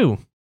before we do,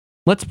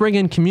 let's bring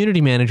in community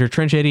manager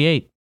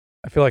Trench88.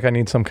 I feel like I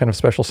need some kind of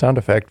special sound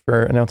effect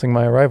for announcing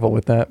my arrival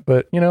with that.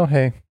 But,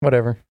 hey,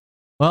 whatever.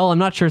 Well, I'm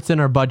not sure it's in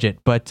our budget,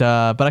 but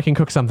I can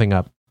cook something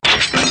up.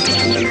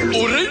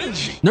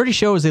 Nerdy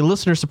Show is a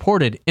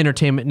listener-supported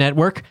entertainment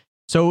network.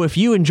 So if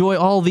you enjoy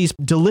all these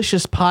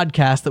delicious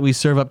podcasts that we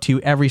serve up to you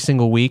every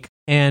single week,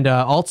 and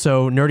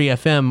also Nerdy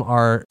FM,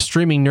 our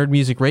streaming nerd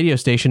music radio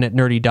station at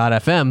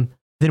nerdy.fm,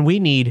 then we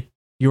need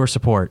your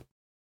support.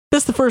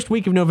 This is the first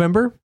week of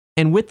November,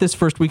 and with this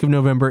first week of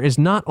November is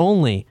not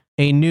only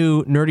a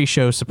new Nerdy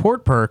Show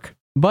support perk,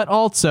 but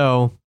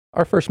also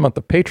our first month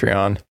of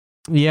Patreon.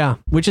 Yeah,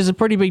 which is a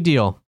pretty big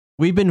deal.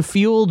 We've been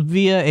fueled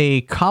via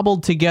a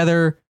cobbled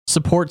together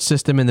support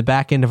system in the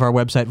back end of our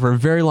website for a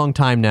very long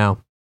time now.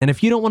 And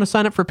if you don't want to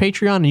sign up for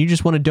Patreon and you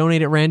just want to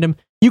donate at random,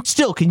 you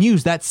still can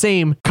use that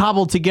same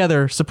cobbled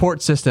together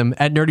support system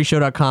at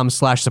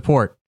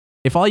nerdyshow.com/support.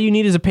 If all you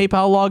need is a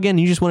PayPal login and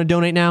you just want to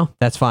donate now,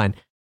 that's fine.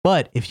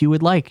 But if you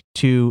would like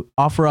to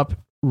offer up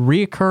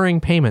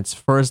reoccurring payments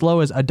for as low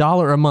as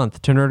 $1 a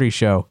month to Nerdy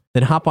Show,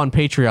 then hop on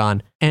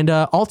Patreon and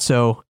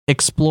also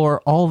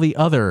explore all the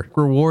other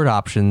reward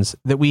options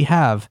that we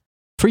have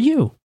for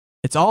you.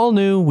 It's all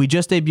new. We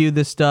just debuted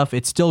this stuff.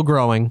 It's still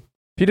growing.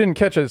 If you didn't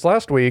catch us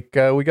last week,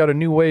 we got a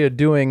new way of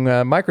doing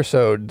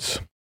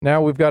microsodes.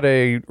 Now we've got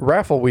a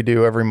raffle we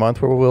do every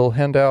month where we'll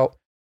hand out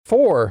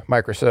 4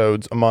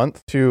 microsodes a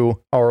month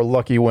to our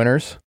lucky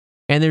winners.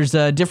 And there's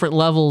different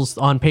levels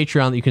on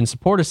Patreon that you can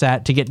support us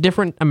at to get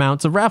different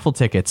amounts of raffle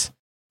tickets.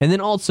 And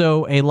then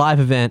also a live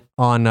event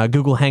on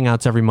Google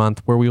Hangouts every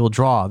month where we will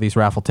draw these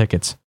raffle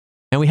tickets.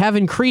 And we have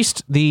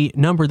increased the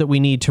number that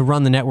we need to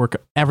run the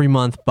network every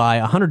month by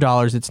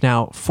 $100. It's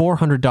now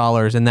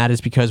 $400, and that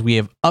is because we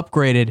have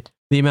upgraded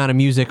the amount of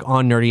music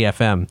on Nerdy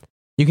FM.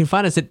 You can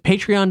find us at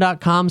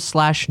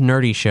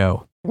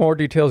patreon.com/nerdyshow. For more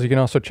details, you can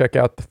also check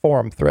out the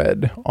forum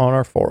thread on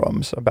our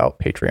forums about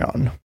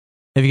Patreon.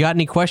 If you got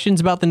any questions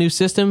about the new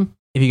system,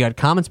 if you got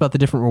comments about the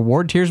different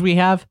reward tiers we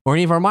have, or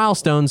any of our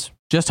milestones,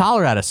 just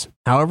holler at us,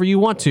 however you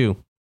want to.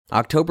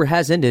 October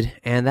has ended,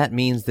 and that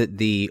means that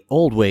the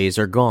old ways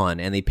are gone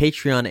and the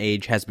Patreon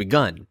age has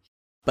begun.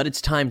 But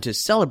it's time to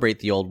celebrate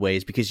the old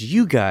ways because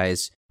you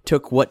guys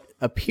took what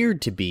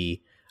appeared to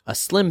be a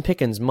Slim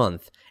Pickens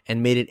month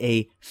and made it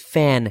a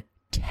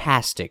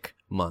fantastic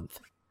month.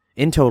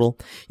 In total,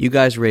 you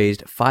guys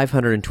raised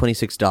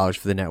 $526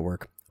 for the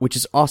network, which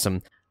is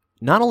awesome.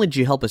 Not only did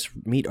you help us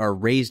meet our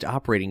raised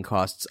operating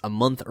costs a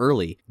month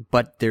early,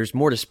 but there's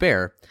more to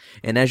spare,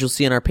 and as you'll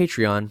see on our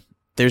Patreon,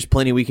 there's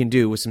plenty we can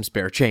do with some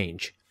spare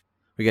change.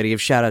 We gotta give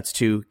shoutouts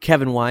to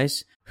Kevin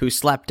Wise, who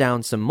slapped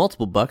down some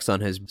multiple bucks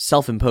on his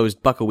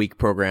self-imposed Buck a Week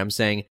program,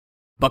 saying,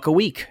 "Buck a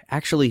week,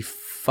 actually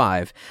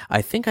 5.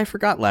 I think I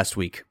forgot last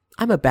week.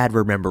 I'm a bad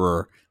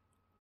rememberer."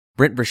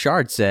 Brent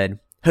Burchard said,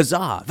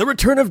 "Huzzah, the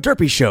return of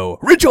Derpy Show,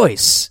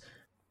 rejoice!"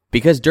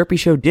 Because Derpy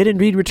Show did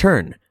indeed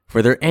return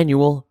for their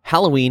annual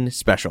Halloween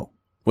special,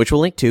 which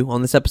we'll link to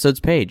on this episode's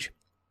page.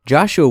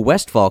 Joshua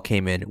Westfall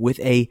came in with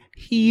a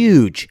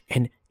huge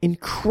and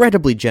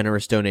incredibly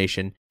generous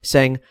donation,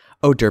 saying,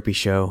 "Oh, Derpy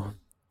Show,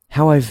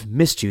 how I've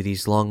missed you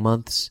these long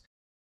months.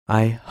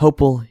 I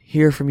hope we'll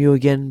hear from you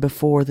again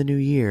before the new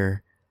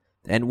year."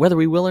 And whether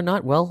we will or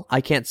not, well,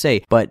 I can't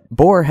say, but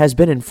Boar has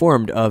been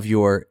informed of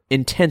your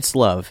intense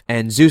love,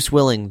 and Zeus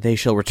willing, they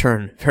shall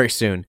return very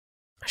soon.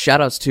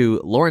 Shoutouts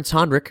to Lawrence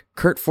Hondrick,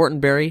 Kurt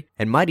Fortenberry,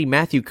 and Mighty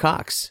Matthew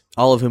Cox,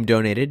 all of whom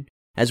donated,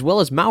 as well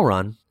as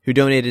Mauron, who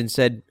donated and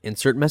said,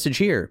 "Insert message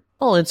here."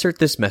 I'll insert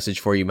this message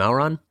for you,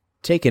 Mauron.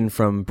 Taken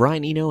from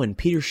Brian Eno and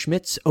Peter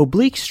Schmidt's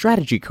Oblique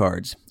Strategy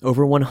Cards,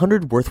 over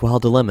 100 worthwhile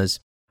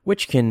dilemmas,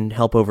 which can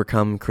help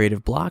overcome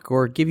creative block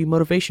or give you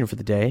motivation for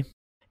the day.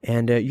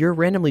 And your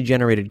randomly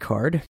generated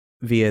card,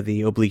 via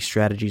the Oblique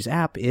Strategies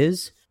app,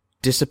 is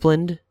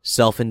Disciplined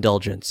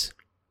Self-Indulgence.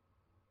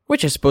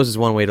 Which I suppose is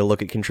one way to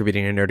look at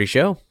contributing to a Nerdy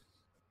Show.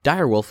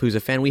 Direwolf, who's a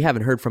fan we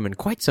haven't heard from in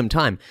quite some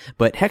time,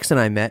 but Hex and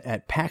I met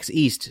at PAX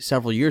East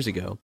several years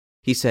ago.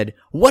 He said,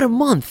 "What a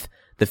month!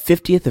 The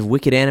 50th of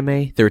Wicked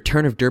Anime, the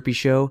return of Derpy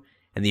Show,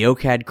 and the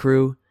OCAD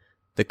crew,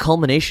 the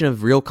culmination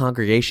of Real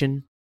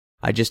Congregation.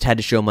 I just had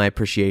to show my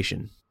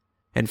appreciation."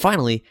 And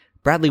finally,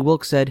 Bradley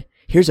Wilk said,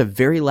 "Here's a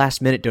very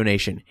last-minute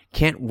donation.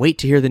 Can't wait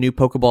to hear the new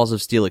Pokeballs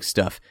of Steelix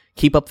stuff.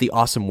 Keep up the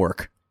awesome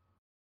work."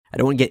 I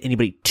don't want to get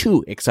anybody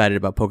too excited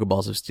about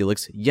Pokeballs of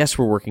Steelix. Yes,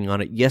 we're working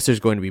on it. Yes, there's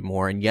going to be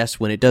more. And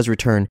yes, when it does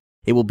return,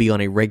 it will be on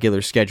a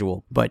regular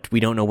schedule. But we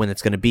don't know when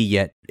it's going to be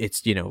yet.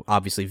 It's,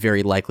 obviously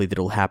very likely that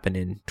it'll happen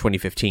in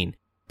 2015.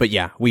 But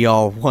yeah, we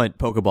all want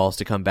Pokeballs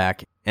to come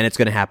back, and it's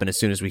going to happen as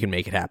soon as we can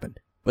make it happen.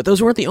 But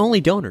those weren't the only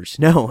donors.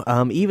 No,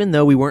 even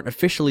though we weren't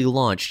officially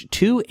launched,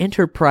 2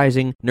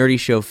 enterprising Nerdy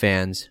Show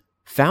fans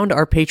found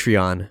our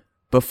Patreon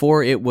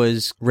before it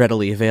was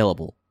readily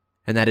available.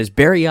 And that is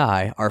Barry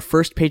I, our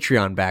first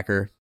Patreon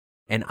backer,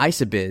 and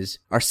Isabiz,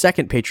 our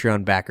second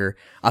Patreon backer,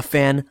 a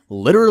fan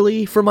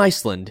literally from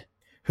Iceland,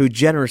 who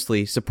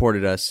generously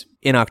supported us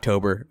in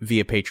October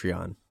via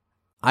Patreon.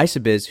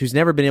 Isabiz, who's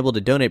never been able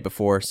to donate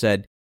before,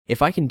 said,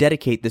 "If I can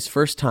dedicate this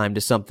first time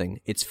to something,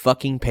 it's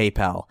fucking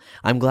PayPal.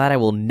 I'm glad I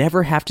will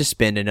never have to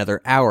spend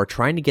another hour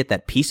trying to get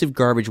that piece of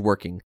garbage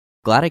working.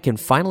 Glad I can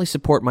finally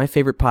support my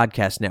favorite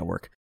podcast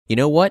network. You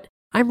know what?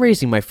 I'm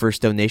raising my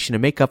first donation to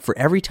make up for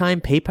every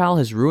time PayPal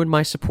has ruined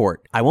my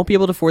support. I won't be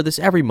able to afford this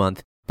every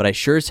month, but I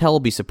sure as hell will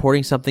be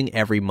supporting something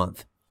every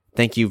month."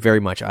 Thank you very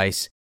much,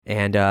 Ice.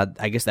 And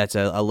I guess that's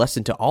a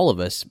lesson to all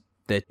of us,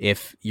 that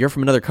if you're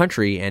from another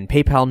country and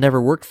PayPal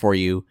never worked for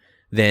you,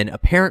 then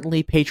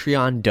apparently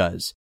Patreon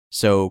does.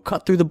 So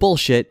cut through the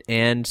bullshit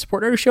and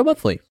support Nerdy Show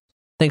monthly.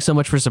 Thanks so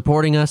much for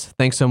supporting us.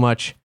 Thanks so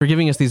much for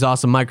giving us these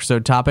awesome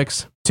microsode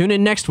topics. Tune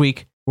in next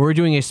week, where we're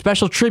doing a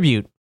special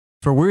tribute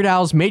for Weird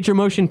Al's major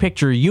motion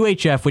picture,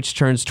 UHF, which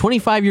turns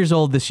 25 years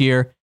old this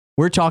year.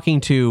 We're talking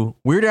to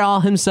Weird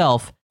Al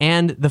himself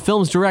and the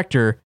film's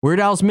director, Weird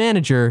Al's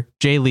manager,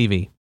 Jay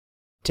Levy.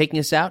 Taking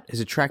us out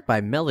is a track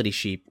by Melody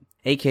Sheep,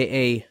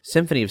 aka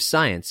Symphony of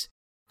Science,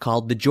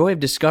 called The Joy of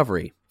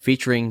Discovery,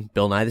 featuring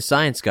Bill Nye the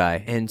Science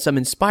Guy and some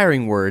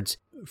inspiring words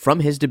from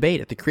his debate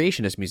at the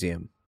Creationist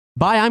Museum.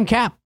 Bye, I'm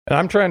Cap. And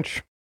I'm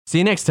Trench. See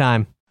you next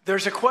time.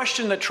 There's a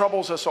question that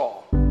troubles us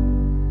all.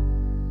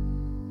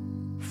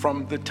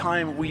 From the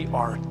time we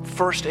are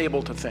first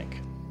able to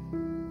think.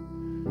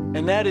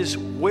 And that is,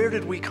 where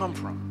did we come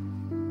from?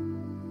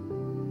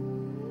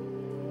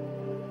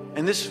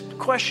 And this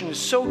question is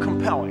so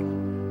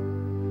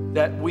compelling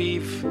that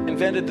we've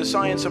invented the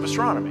science of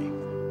astronomy.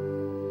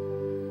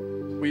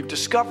 We've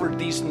discovered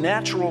these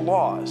natural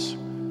laws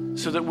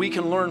so that we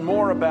can learn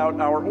more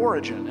about our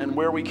origin and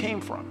where we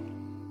came from.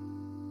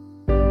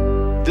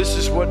 This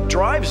is what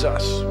drives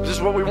us. This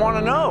is what we want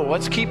to know.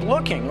 Let's keep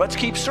looking. Let's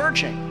keep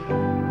searching.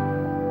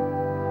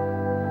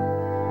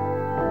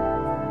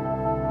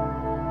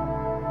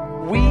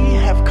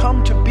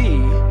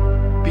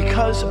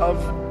 because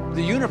of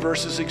the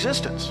universe's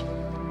existence.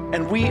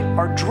 And we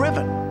are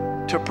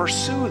driven to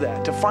pursue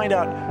that, to find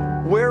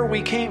out where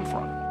we came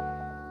from.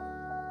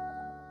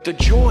 The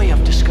joy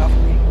of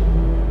discovery,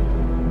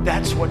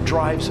 that's what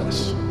drives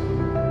us.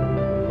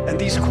 And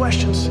these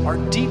questions are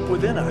deep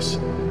within us.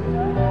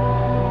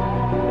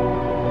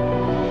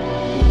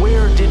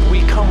 Where did we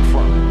come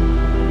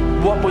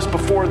from? What was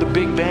before the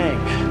Big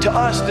Bang? To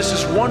us, this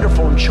is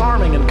wonderful and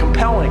charming and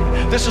compelling.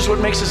 This is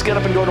what makes us get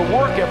up and go to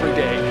work every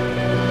day.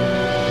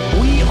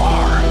 We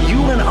are,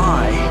 you and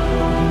I,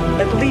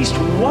 at least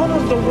one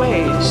of the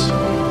ways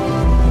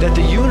that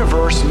the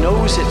universe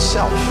knows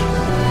itself.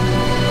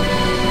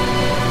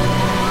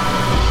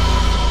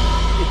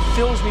 It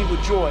fills me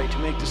with joy to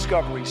make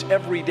discoveries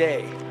every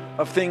day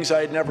of things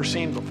I had never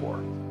seen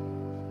before.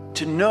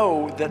 To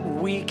know that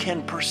we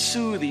can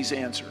pursue these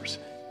answers.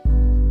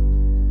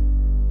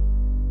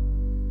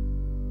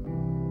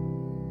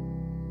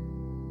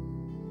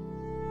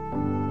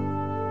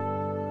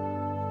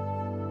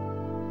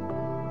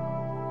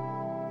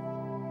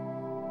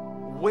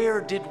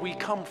 Where did we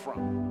come from?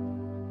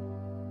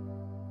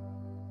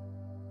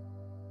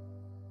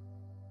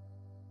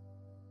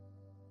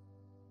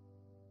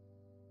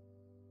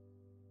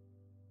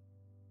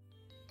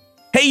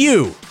 Hey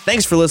you!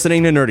 Thanks for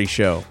listening to Nerdy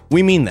Show.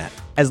 We mean that.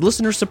 As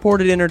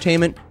listener-supported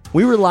entertainment,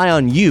 we rely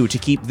on you to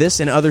keep this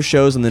and other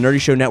shows on the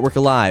Nerdy Show Network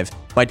alive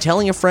by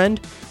telling a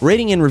friend,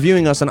 rating and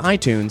reviewing us on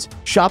iTunes,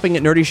 shopping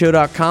at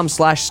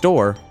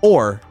nerdyshow.com/store,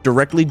 or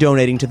directly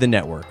donating to the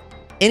network.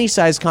 Any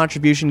size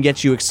contribution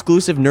gets you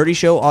exclusive Nerdy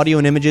Show audio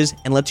and images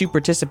and lets you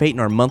participate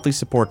in our monthly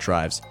support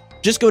drives.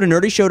 Just go to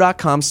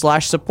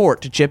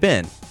nerdyshow.com/support to chip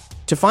in.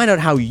 To find out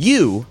how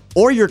you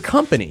or your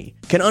company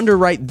can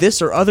underwrite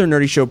this or other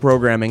Nerdy Show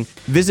programming,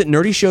 visit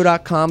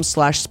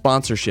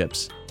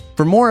nerdyshow.com/sponsorships.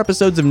 For more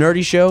episodes of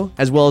Nerdy Show,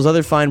 as well as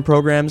other fine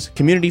programs,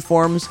 community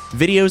forums,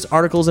 videos,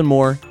 articles, and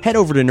more, head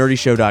over to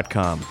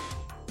nerdyshow.com.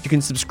 You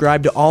can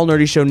subscribe to all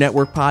Nerdy Show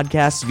Network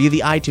podcasts via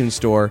the iTunes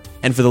Store,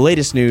 and for the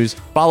latest news,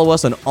 follow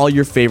us on all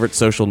your favorite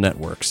social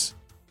networks.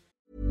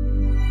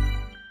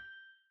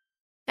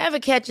 Ever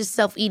catch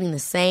yourself eating the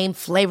same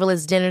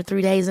flavorless dinner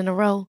 3 days in a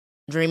row?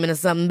 Dreaming of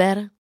something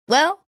better?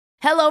 Well,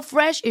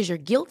 HelloFresh is your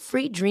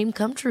guilt-free dream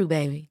come true,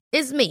 baby.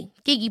 It's me,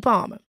 Keke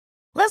Palmer.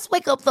 Let's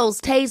wake up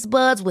those taste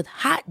buds with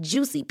hot,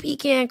 juicy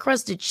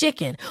pecan-crusted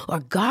chicken or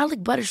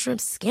garlic butter shrimp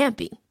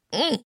scampi.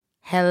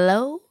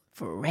 Hello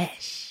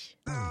Fresh.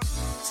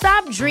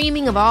 Stop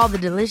dreaming of all the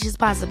delicious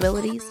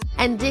possibilities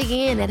and dig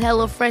in at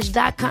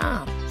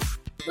HelloFresh.com.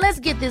 Let's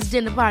get this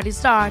dinner party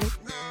started.